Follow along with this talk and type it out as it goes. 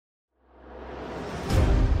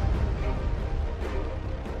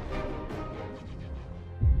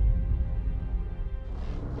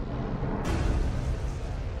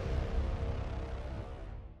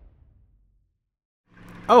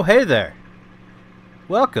Oh, hey there.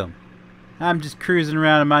 Welcome. I'm just cruising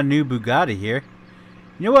around in my new Bugatti here.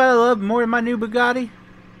 You know what I love more than my new Bugatti?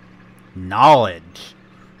 Knowledge.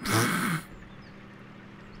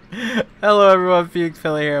 Hello everyone, Felix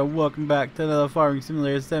Fella here, and welcome back to another Farming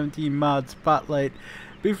Simulator 17 mod spotlight.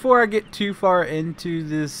 Before I get too far into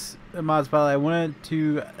this mod spotlight, I wanted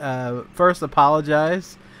to first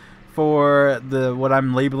apologize for what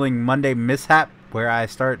I'm labeling Monday mishap, where I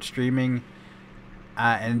start streaming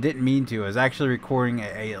and didn't mean to. I was actually recording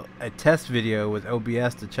a test video with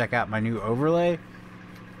OBS to check out my new overlay,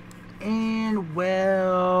 and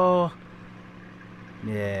well,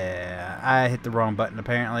 yeah, I hit the wrong button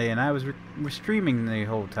apparently, and I was streaming the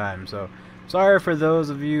whole time. So sorry for those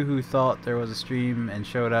of you who thought there was a stream and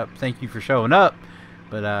showed up. Thank you for showing up,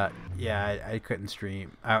 but yeah, I couldn't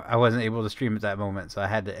stream. I wasn't able to stream at that moment, so I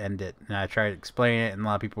had to end it. And I tried to explain it, and a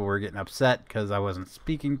lot of people were getting upset because I wasn't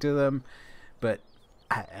speaking to them, but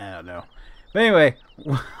I don't know. But anyway,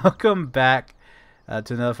 welcome back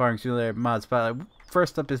to another Farming Simulator mod spotlight.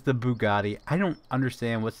 First up is the Bugatti. I don't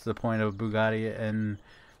understand what's the point of a Bugatti in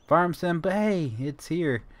Farm Sim, but hey, it's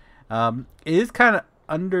here. It is kind of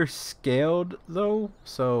underscaled though,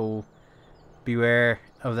 so beware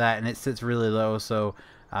of that, and it sits really low. So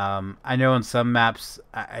I know in some maps,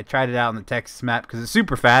 I tried it out on the Texas map because it's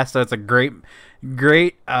super fast, so it's a great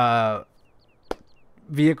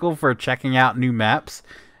vehicle for checking out new maps.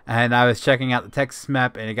 And I was checking out the Texas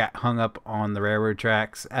map, and it got hung up on the railroad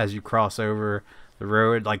tracks as you cross over the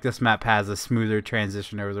road. Like, this map has a smoother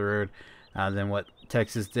transition over the road than what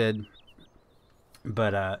Texas did,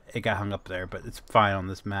 but it got hung up there, but it's fine on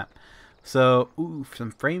this map. So ooh,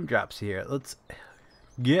 some frame drops here. Let's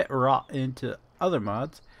get right into other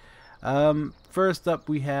mods. First up,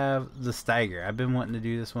 we have the Steiger. I've been wanting to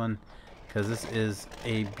do this one because this is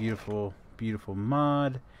a beautiful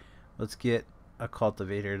mod. Let's get a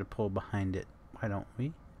cultivator to pull behind it. Why don't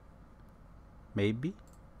we? Maybe.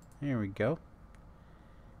 There we go.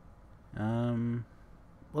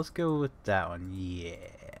 Let's go with that one. Yeah,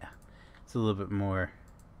 it's a little bit more.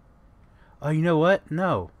 Oh, you know what?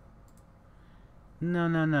 No.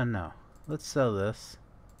 Let's sell this,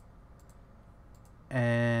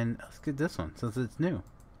 and let's get this one since it's new.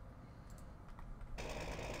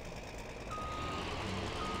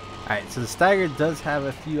 Alright, so the Steiger does have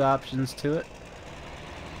a few options to it.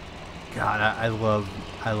 God, I love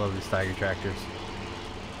the Steiger tractors.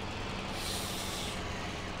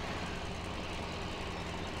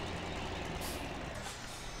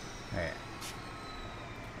 Alright.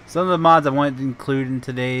 Some of the mods I wanted to include in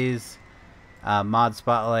today's mod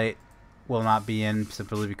spotlight will not be in,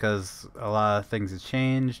 simply because a lot of things have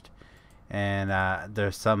changed, and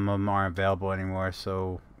there's some of them aren't available anymore,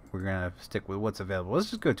 so we're gonna stick with what's available. Let's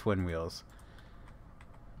just go twin wheels.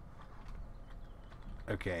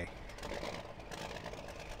 Okay.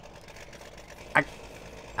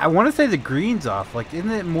 I want to say the green's off. Like, isn't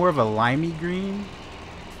it more of a limey green?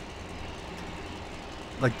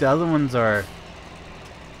 Like, the other ones are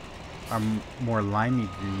more limey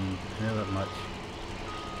green. I know that much.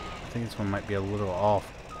 I think this one might be a little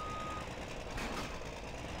off.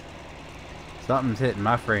 Something's hitting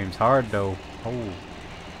my frames hard though. Oh.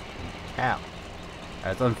 Cow. Alright,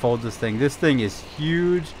 let's unfold this thing. This thing is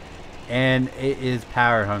huge, and it is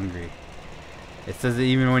power hungry. It says that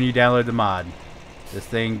even when you download the mod, this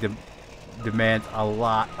thing demands a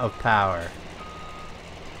lot of power.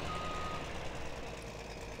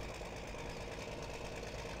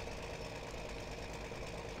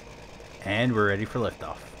 And we're ready for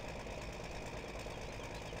liftoff.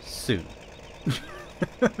 Soon.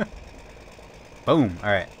 Boom.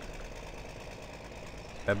 Alright.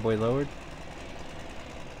 Bad boy lowered.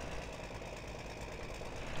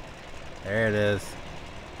 There it is.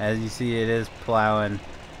 As you see, it is plowing.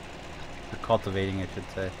 Or cultivating, I should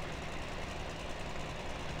say.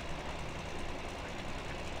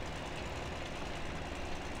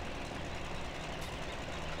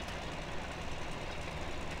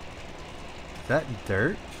 Is that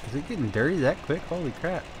dirt? Is it getting dirty that quick? Holy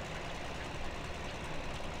crap.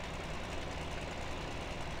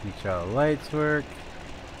 Make sure all the lights work.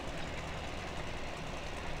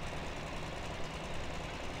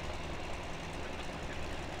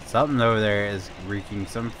 Something over there is wreaking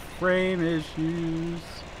some frame issues.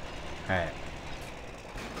 Alright.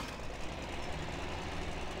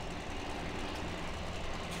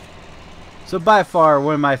 So by far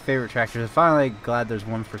one of my favorite tractors. I'm finally glad there's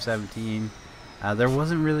one for 17. There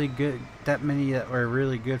wasn't really that many that were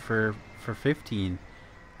really good for 15.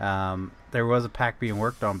 There was a pack being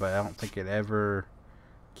worked on, but I don't think it ever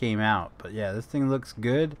came out. But yeah, this thing looks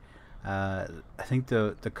good. I think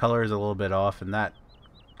the color is a little bit off, and that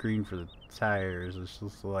green for the tires. It's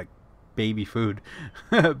just like baby food.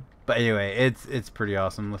 But anyway, it's pretty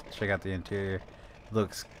awesome. Let's check out the interior. It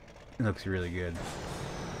looks really good.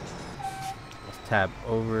 Let's tab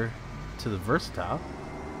over to the versatile.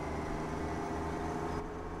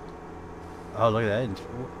 Oh, look at that!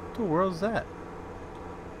 What the world is that?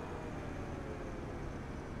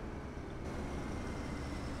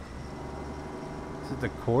 Is it the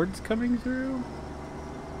cords coming through?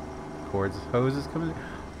 Cords, hoses coming through?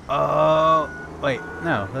 Oh, wait,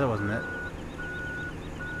 no, that wasn't it.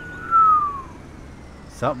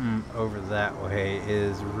 Something over that way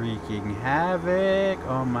is wreaking havoc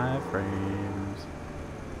on my frames.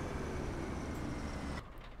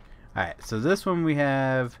 Alright, so this one we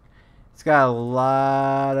have, it's got a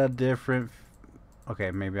lot of different,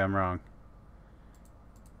 okay, maybe I'm wrong.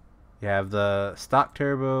 You have the stock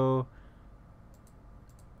turbo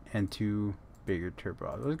and 2 bigger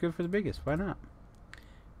turbo. It was good for the biggest, why not?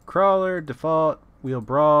 Crawler, default, wheel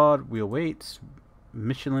broad, wheel weights,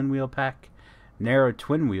 Michelin wheel pack, narrow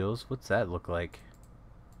twin wheels. What's that look like?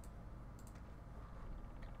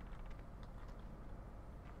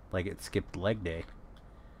 Like it skipped leg day.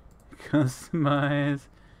 Customize,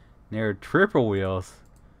 narrow triple wheels.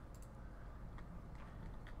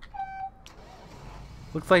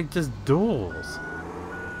 Looks like just duals.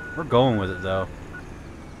 We're going with it though.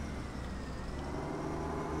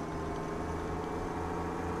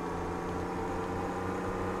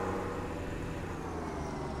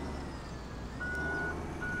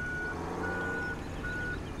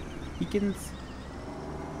 Beacons.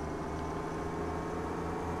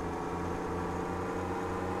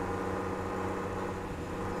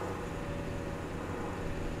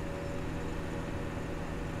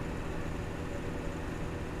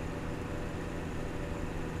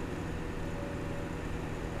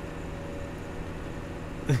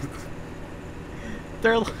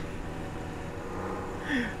 They're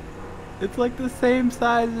it's like the same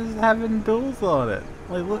size as having duals on it.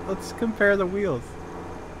 Like, look, let's compare the wheels.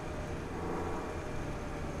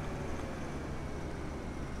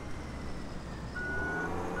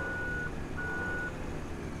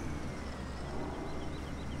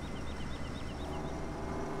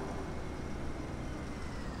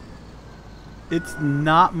 It's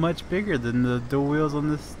not much bigger than the dual wheels on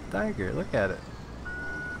this Tiger. Look at it.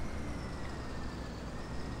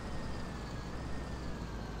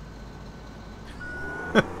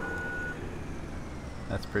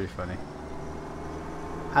 That's pretty funny.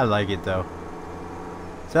 I like it though.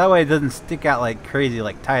 So that way it doesn't stick out like crazy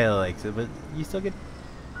like Tyler likes it, but you still get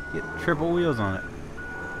triple wheels on it.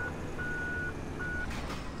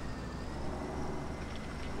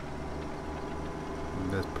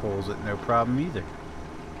 And this pulls it no problem either.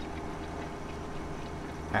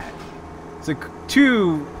 Alright. So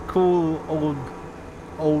 2 cool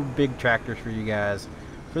old big tractors for you guys.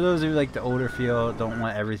 For those who like the older feel, don't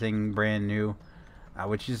want everything brand new.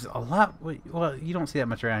 Which is a lot. Well, you don't see that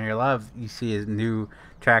much around here. A lot of you see is new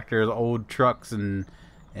tractors, old trucks, and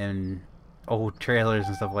old trailers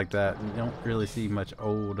and stuff like that. You don't really see much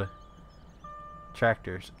old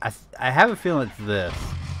tractors. I have a feeling it's this.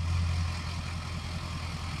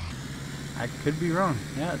 I could be wrong.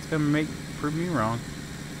 Yeah, it's gonna prove me wrong.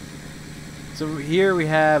 So here we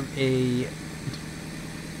have a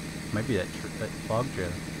might be that fog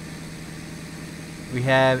trailer. We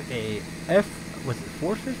have a was it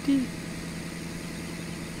 450?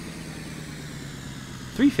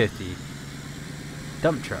 350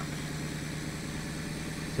 dump truck.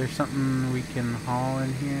 Is there something we can haul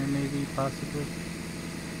in here maybe, possibly?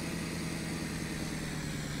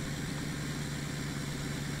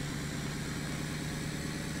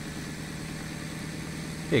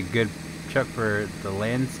 Be a good truck for the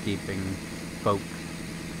landscaping folk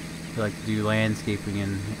who like to do landscaping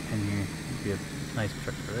in here. It'd be a nice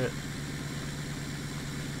truck for it.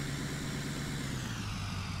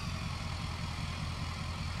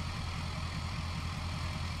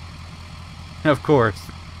 Of course.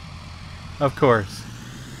 Of course.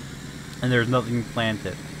 And there's nothing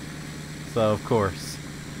planted. So, of course.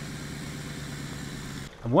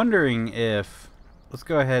 I'm wondering if... Let's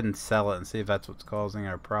go ahead and sell it and see if that's what's causing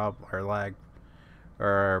our our lag. Or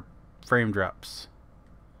our frame drops.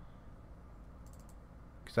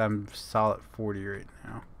 Because I'm solid 40 right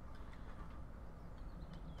now.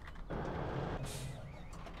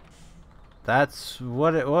 That's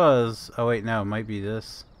what it was. Oh wait, no, it might be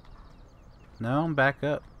this. No, I'm back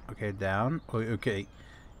up. Okay, down. Okay.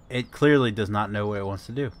 It clearly does not know what it wants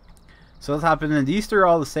to do. So let's hop in. These 3 are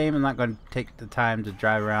all the same. I'm not going to take the time to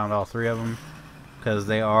drive around all 3 of them because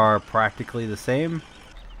they are practically the same.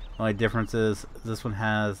 The only difference is this one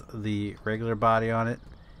has the regular body on it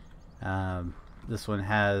This one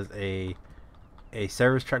has a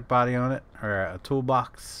service truck body on it, or a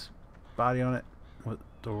toolbox body on it. What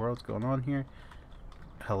the world's going on here?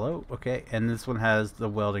 Hello? Okay. And this one has the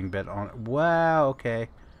welding bit on it. Wow, okay.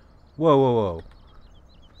 Whoa, whoa, whoa.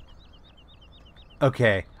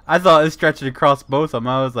 Okay. I thought it stretched across both of them.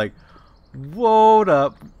 I was like, whoa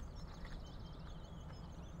up.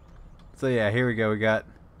 So yeah, here we go. We got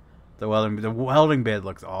the welding. The welding bit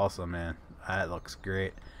looks awesome, man. That looks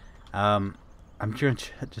great. I'm trying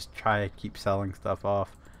to just try to keep selling stuff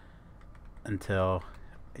off until,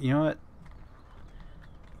 you know what?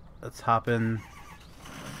 Let's hop in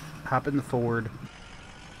the Ford.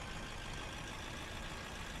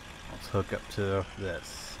 Let's hook up to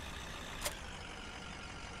this.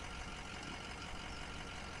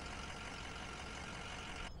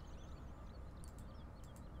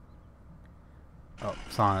 Oh,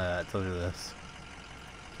 it's on that. Look at this.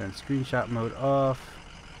 Turn screenshot mode off.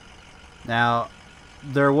 Now,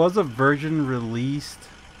 there was a version released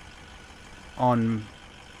on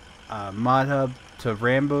ModHub to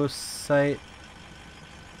Rambo's site,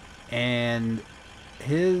 and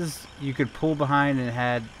his, you could pull behind and it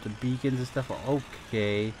had the beacons and stuff.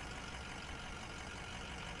 Okay,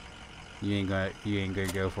 you ain't gonna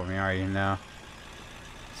go for me, are you? No.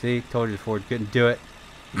 See, told you Ford couldn't do it.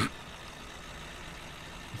 Let's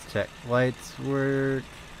check. Lights work.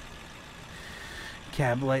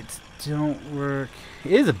 Cab lights don't work.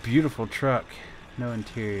 It is a beautiful truck. No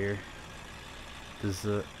interior. Does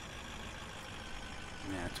the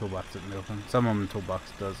toolbox doesn't open. Some of them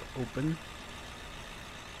toolbox does open.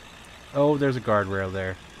 Oh, there's a guardrail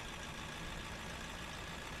there.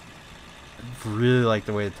 I really like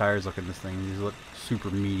the way the tires look in this thing. These look super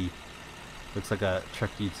meaty. Looks like a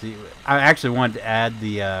truck you'd see. I actually wanted to add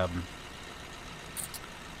the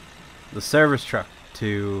service truck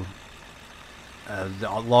to the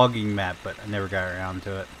logging map, but I never got around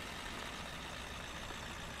to it.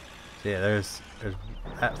 So yeah, there's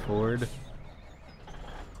that Ford.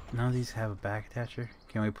 None of these have a back attacher.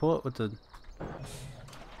 Can we pull it with the...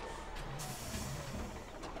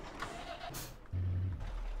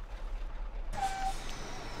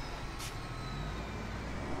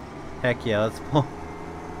 Heck yeah, let's pull...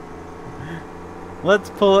 Let's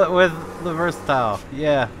pull it with the Versatile.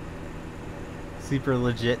 Yeah. Super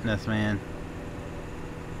legitness, man.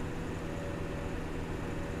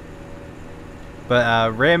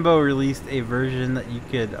 But Rambo released a version that you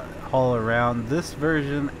could haul around. This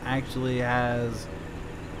version actually has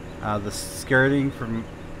the skirting from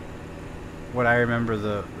what I remember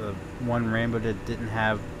the one Rambo didn't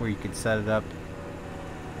have, where you could set it up.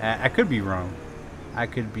 I could be wrong. I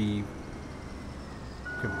could be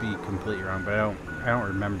completely wrong, but I don't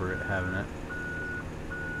remember it having it.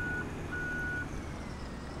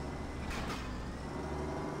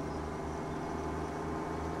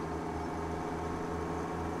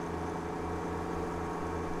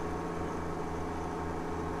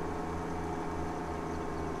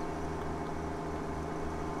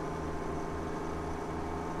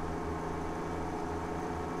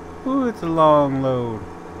 Ooh, it's a long load.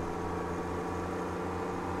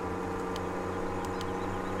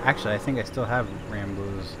 Actually, I think I still have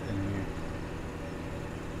Rambos in here.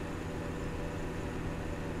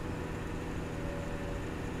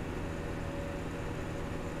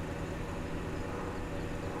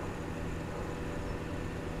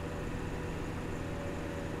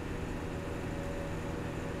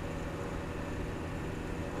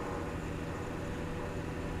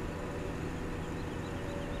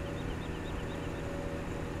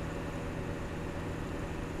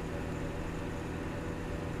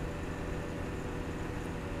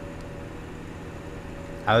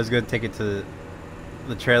 I was going to take it to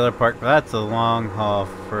the trailer park, but that's a long haul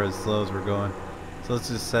for as slow as we're going. So let's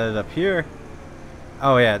just set it up here.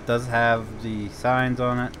 Oh yeah, it does have the signs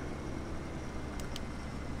on it.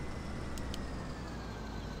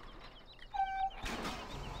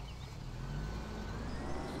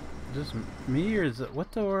 Just me, or is it,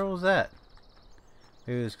 what the world was that?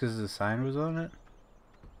 Maybe it was because the sign was on it?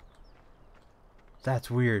 That's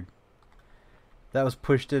weird. That was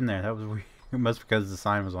pushed in there. That was weird. It must be because the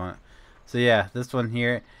sign was on it. So yeah, this one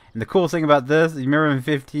here. And the cool thing about this, you remember in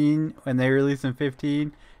 15, when they released in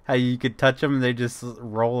 15, how you could touch them and they just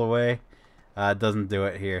roll away? It doesn't do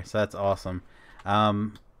it here, so that's awesome.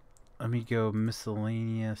 Let me go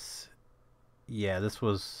miscellaneous. Yeah, this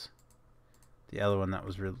was the other one that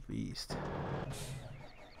was released.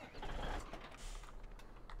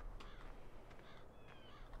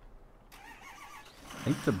 I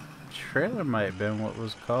think the trailer might have been what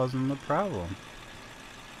was causing the problem.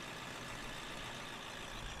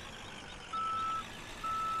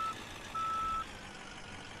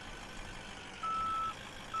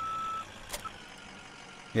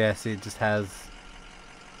 Yeah, see, it just has...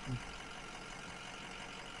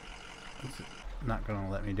 It's not gonna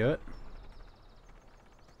let me do it.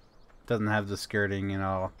 Doesn't have the skirting and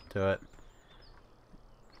all to it.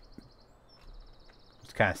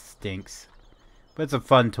 It kind of stinks. But it's a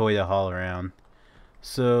fun toy to haul around.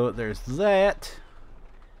 So there's that.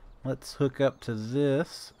 Let's hook up to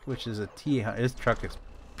this, which is a T. This truck is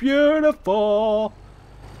beautiful.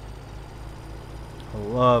 I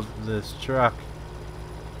love this truck.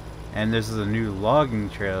 And this is a new logging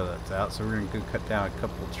trailer that's out, so we're gonna go cut down a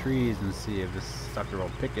couple trees and see if this sucker will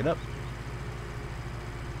pick it up.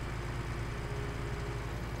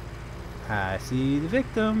 I see the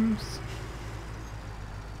victims.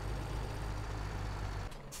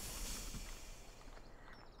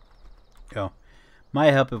 Oh,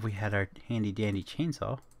 might help if we had our handy dandy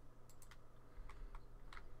chainsaw.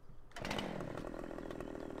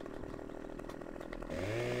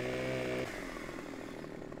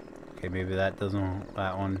 Okay, maybe that doesn't.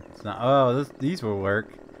 That one. It's not. Oh, these will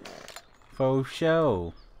work. Faux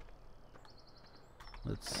show.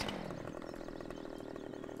 Let's.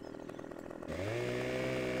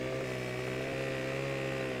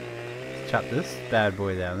 Chop this bad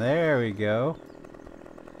boy down. There we go.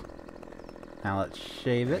 Now let's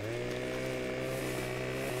shave it.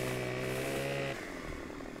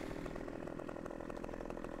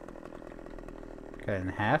 Cut it in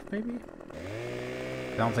half, maybe?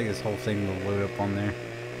 I don't think this whole thing will load up on there.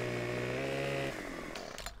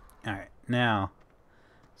 Alright, now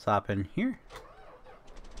slap in here.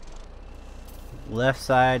 Left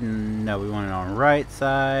side, no, we want it on right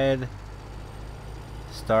side.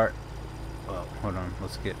 Start. Oh, hold on,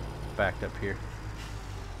 let's get backed up here.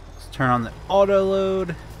 Let's turn on the auto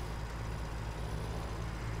load.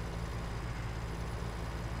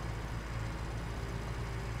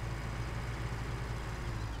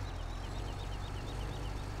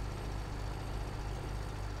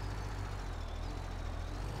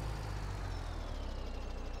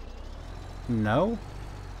 No.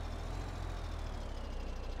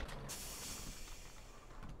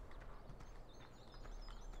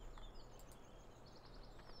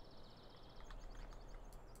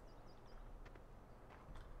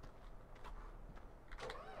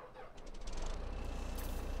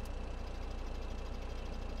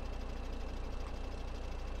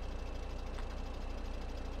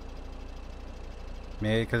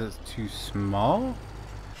 Maybe because it's too small?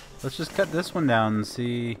 Let's just cut this one down and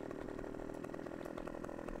see.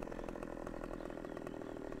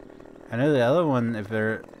 I know the other one, if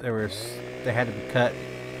they had to be cut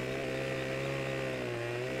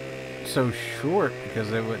so short because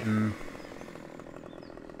they wouldn't.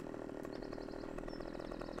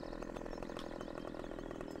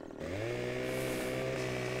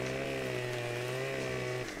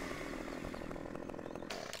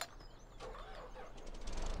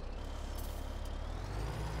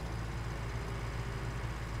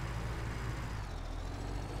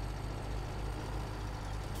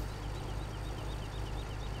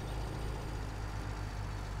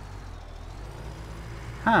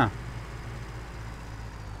 Huh.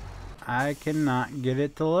 I cannot get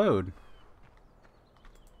it to load.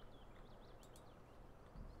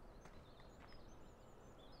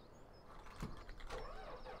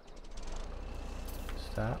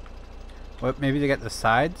 Stop. What, maybe they got the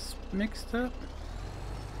sides mixed up?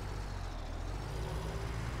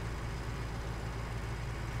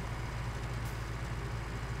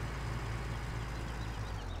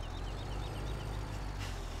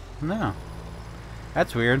 No.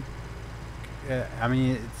 That's weird. I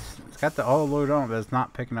mean, it's got the auto load on, but it's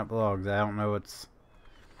not picking up logs. I don't know what's.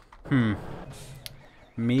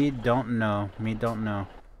 Me don't know. Me don't know.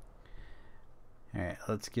 Alright,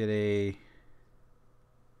 let's get a.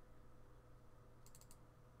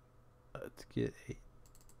 Let's get a.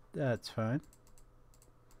 That's fine.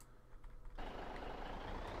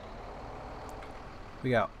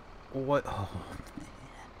 We got. What? Oh, man.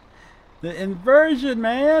 The inversion,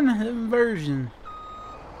 man! The inversion.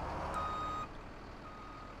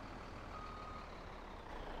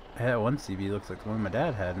 That one CB looks like the one my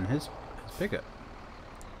dad had in his pickup.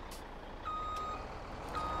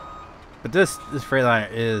 But this Freightliner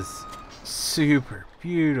is super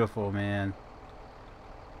beautiful, man.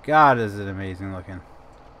 God, is it amazing looking.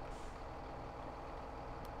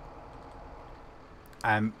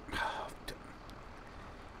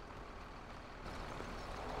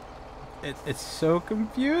 It's so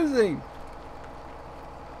confusing.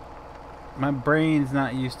 My brain's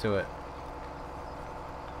not used to it.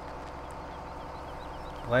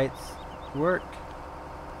 Lights work.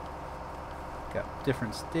 Got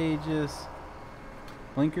different stages.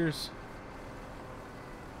 Blinkers.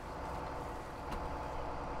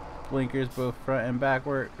 blinkers, both front and back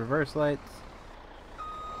work. Reverse lights.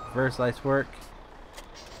 Reverse lights work.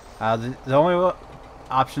 The only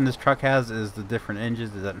option this truck has is the different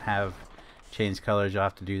engines. It doesn't have change colors. You'll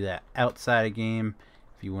have to do that outside of game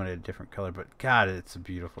if you wanted a different color. But God, it's a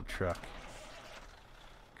beautiful truck.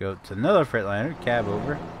 Go to another Freightliner, cab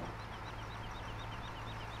over.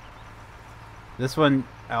 This one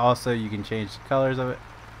also you can change the colors of it.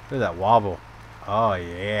 Look at that wobble. Oh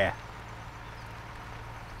yeah.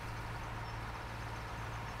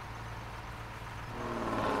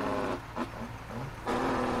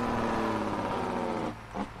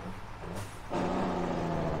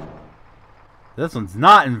 This one's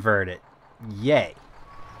not inverted. Yay.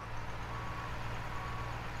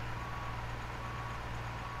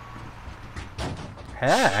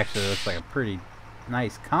 That actually looks like a pretty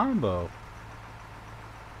nice combo.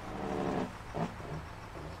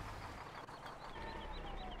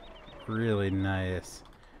 Really nice.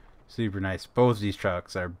 Super nice. Both of these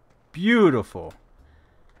trucks are beautiful.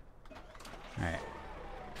 Alright.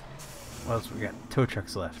 What else we got? Tow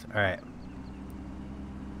trucks left. Alright.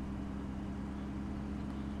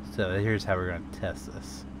 So here's how we're going to test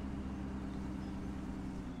this.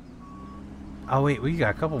 Oh wait, we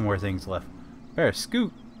got a couple more things left. Better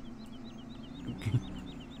scoot.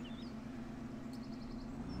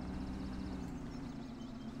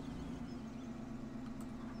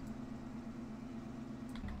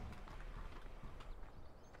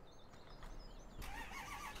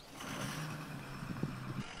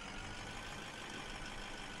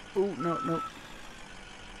 Oh, no, no.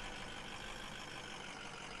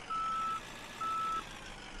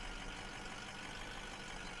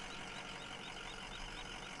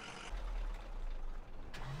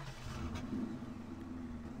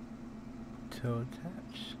 Tow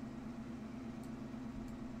attach.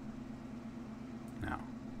 No.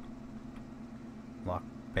 Lock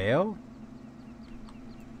bail.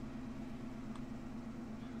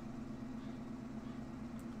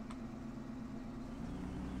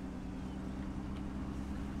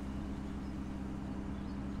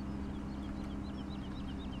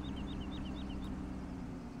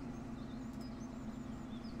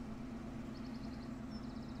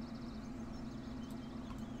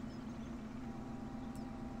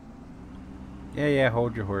 Yeah,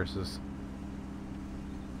 hold your horses.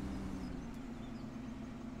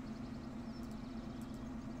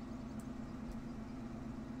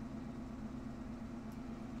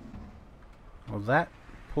 Will that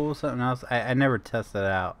pull something else? I never tested it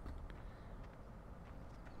out.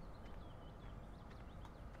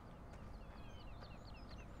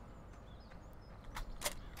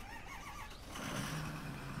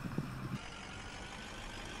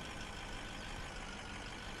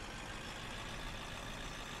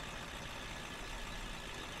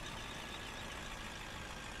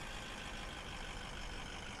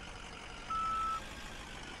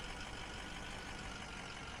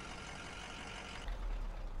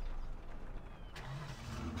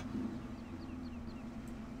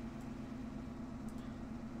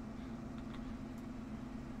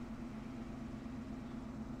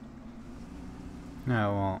 No,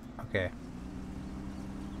 it won't. Okay.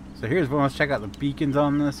 So here's one. Let's check out the beacons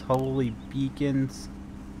on this. Holy beacons.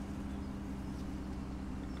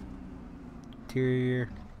 Interior.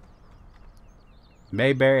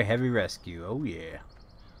 Mayberry Heavy Rescue. Oh yeah.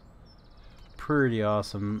 Pretty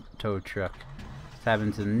awesome tow truck. Let's have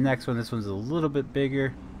into the next one. This one's a little bit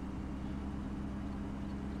bigger.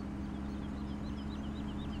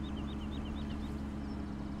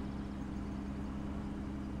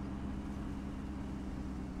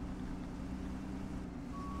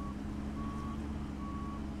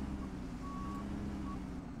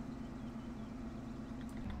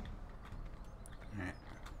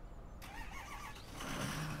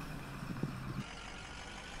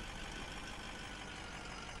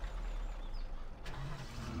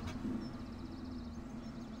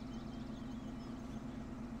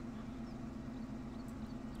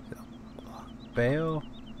 Bail?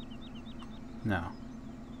 No.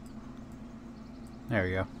 There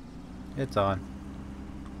we go. It's on.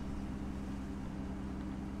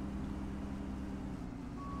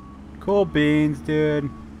 Cool beans, dude.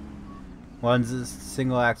 One's a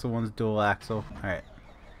single axle, one's dual axle. Alright.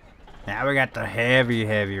 Now we got the heavy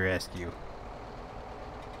rescue.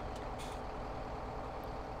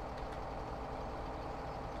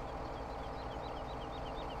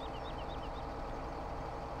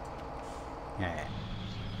 Yeah.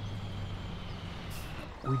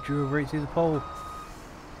 We drove right through the pole.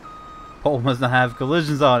 Pole must not have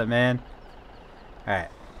collisions on it, man. Alright.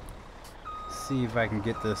 See if I can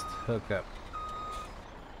get this to hook up.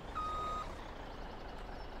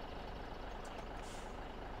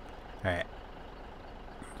 Alright.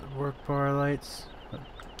 Work bar lights.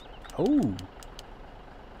 Oh!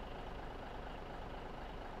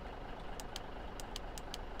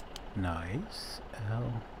 Nice.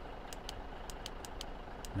 L.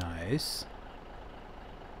 Nice.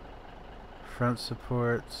 Front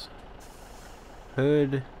supports.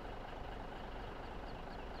 Hood.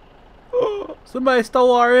 Oh, somebody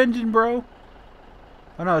stole our engine, bro.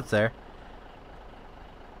 Oh no, it's there.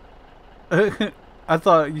 I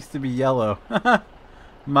thought it used to be yellow.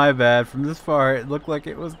 My bad. From this far, it looked like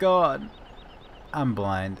it was gone. I'm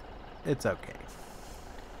blind. It's okay.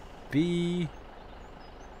 B.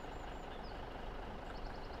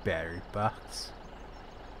 Battery box.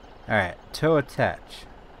 Alright, tow attach.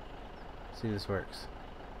 See if this works.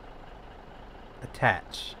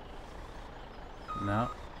 Attach. No.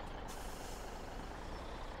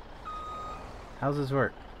 How's this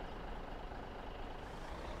work?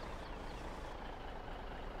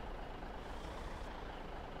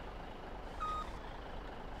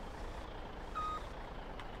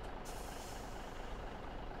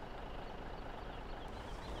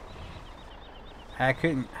 I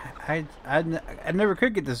couldn't. I never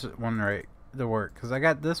could get this one right to work because I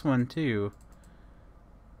got this one too.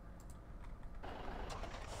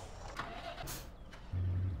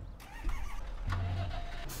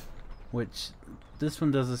 Which this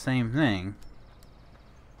one does the same thing.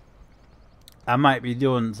 I might be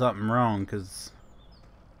doing something wrong because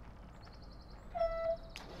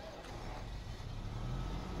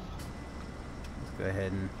let's go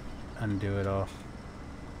ahead and undo it all.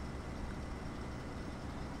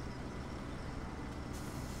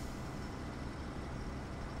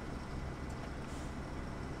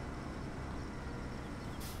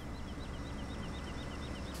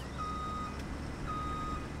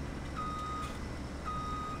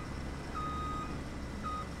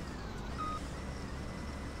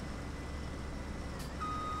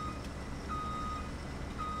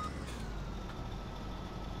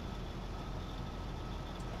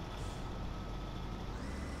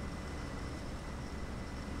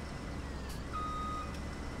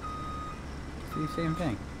 See, same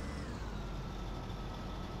thing.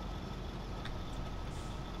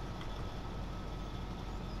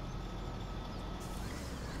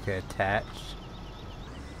 Okay, attach.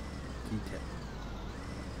 Detail.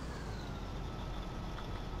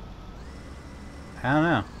 I don't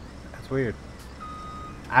know. That's weird.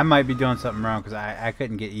 I might be doing something wrong because I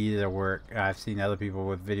couldn't get either to work. I've seen other people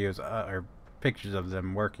with videos or pictures of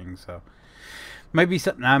them working, so might be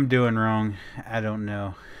something I'm doing wrong. I don't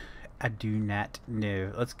know. I do not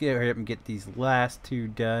know. Let's get hurry up and get these last two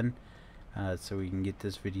done, so we can get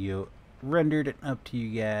this video rendered and up to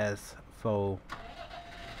you guys for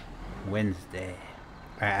Wednesday.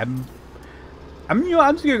 Alright, I'm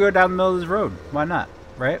just gonna go down the middle of this road. Why not?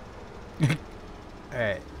 Right?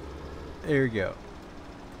 Alright. There we go.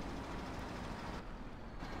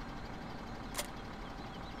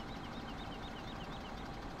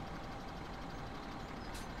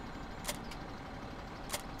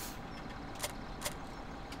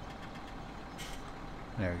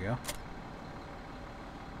 There we go.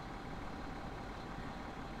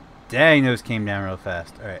 Dang, those came down real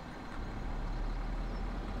fast. Alright.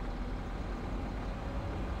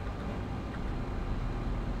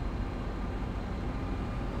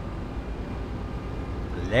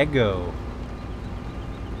 Lego.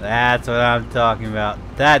 That's what I'm talking about.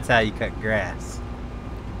 That's how you cut grass.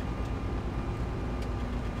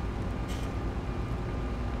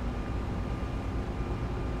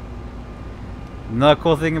 Another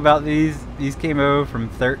cool thing about these came over from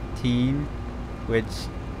 13, which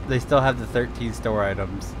they still have the 13 store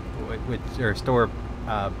items, which are store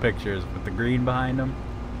pictures with the green behind them.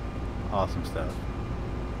 Awesome stuff.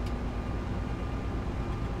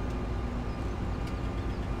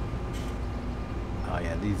 Oh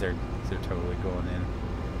yeah, these are totally going in.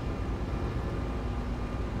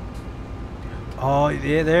 Oh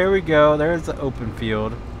yeah, there we go. There's the open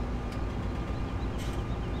field.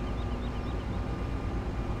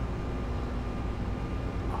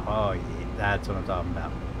 Oh yeah, that's what I'm talking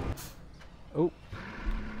about. Oh.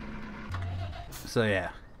 So yeah.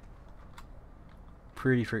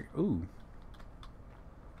 Pretty ooh.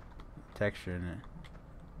 Texture in it.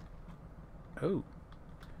 Oh.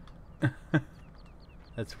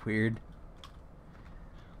 That's weird.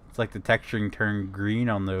 It's like the texturing turned green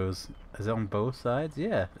on those. Is it on both sides?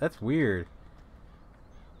 Yeah, that's weird.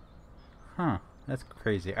 Huh. That's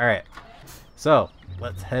crazy. Alright. So,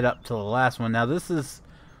 let's head up to the last one. Now this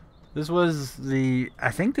was the,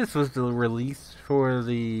 I think this was the release for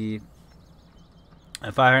the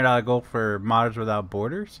 $500 goal for Modders Without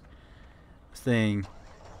Borders. This thing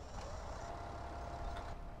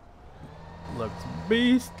Looks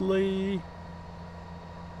beastly.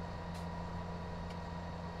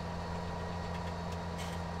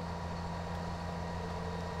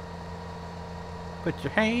 Put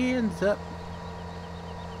your hands up.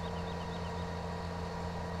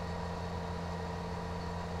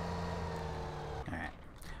 Alright.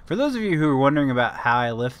 For those of you who are wondering about how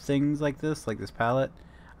I lift things like this pallet,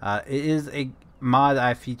 it is a mod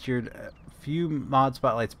I featured a few mod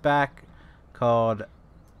spotlights back called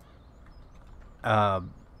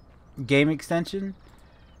Game Extension.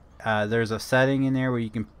 There's a setting in there where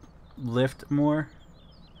you can lift more.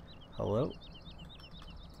 Hello?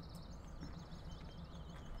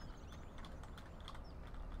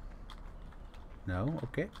 No?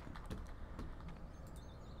 Okay.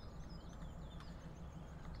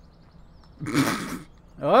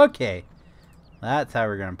 Okay. That's how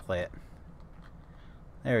we're going to play it.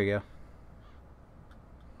 There we go.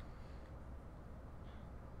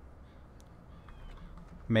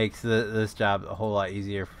 Makes this job a whole lot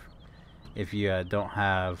easier if you don't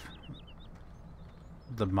have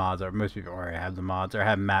the mods, or most people already have the mods, or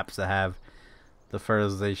have maps that have the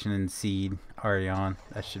fertilization and seed already on.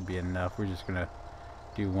 That should be enough. We're just gonna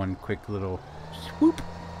do one quick little swoop.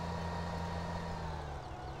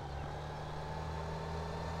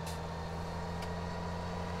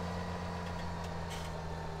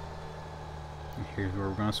 And here's where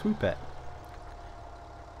we're gonna swoop at.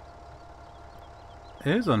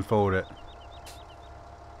 It is unfolded.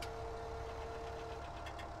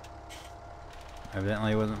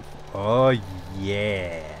 Evidently it wasn't. Oh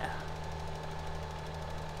yeah.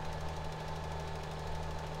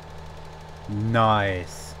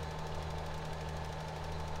 Nice.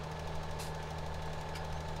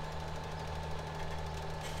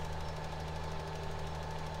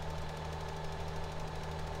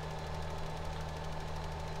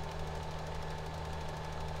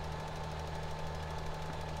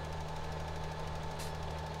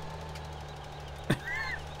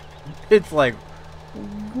 It's like,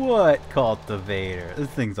 what cultivator? This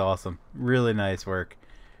thing's awesome. Really nice work.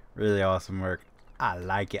 Really awesome work. I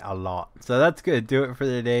like it a lot. So that's gonna do it for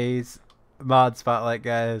today's mod spotlight,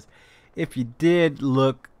 guys. If you did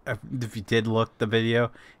like the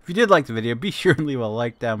video, be sure to leave a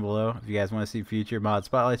like down below. If you guys want to see future mod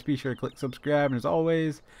spotlights, be sure to click subscribe. And as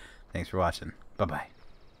always, thanks for watching. Bye bye.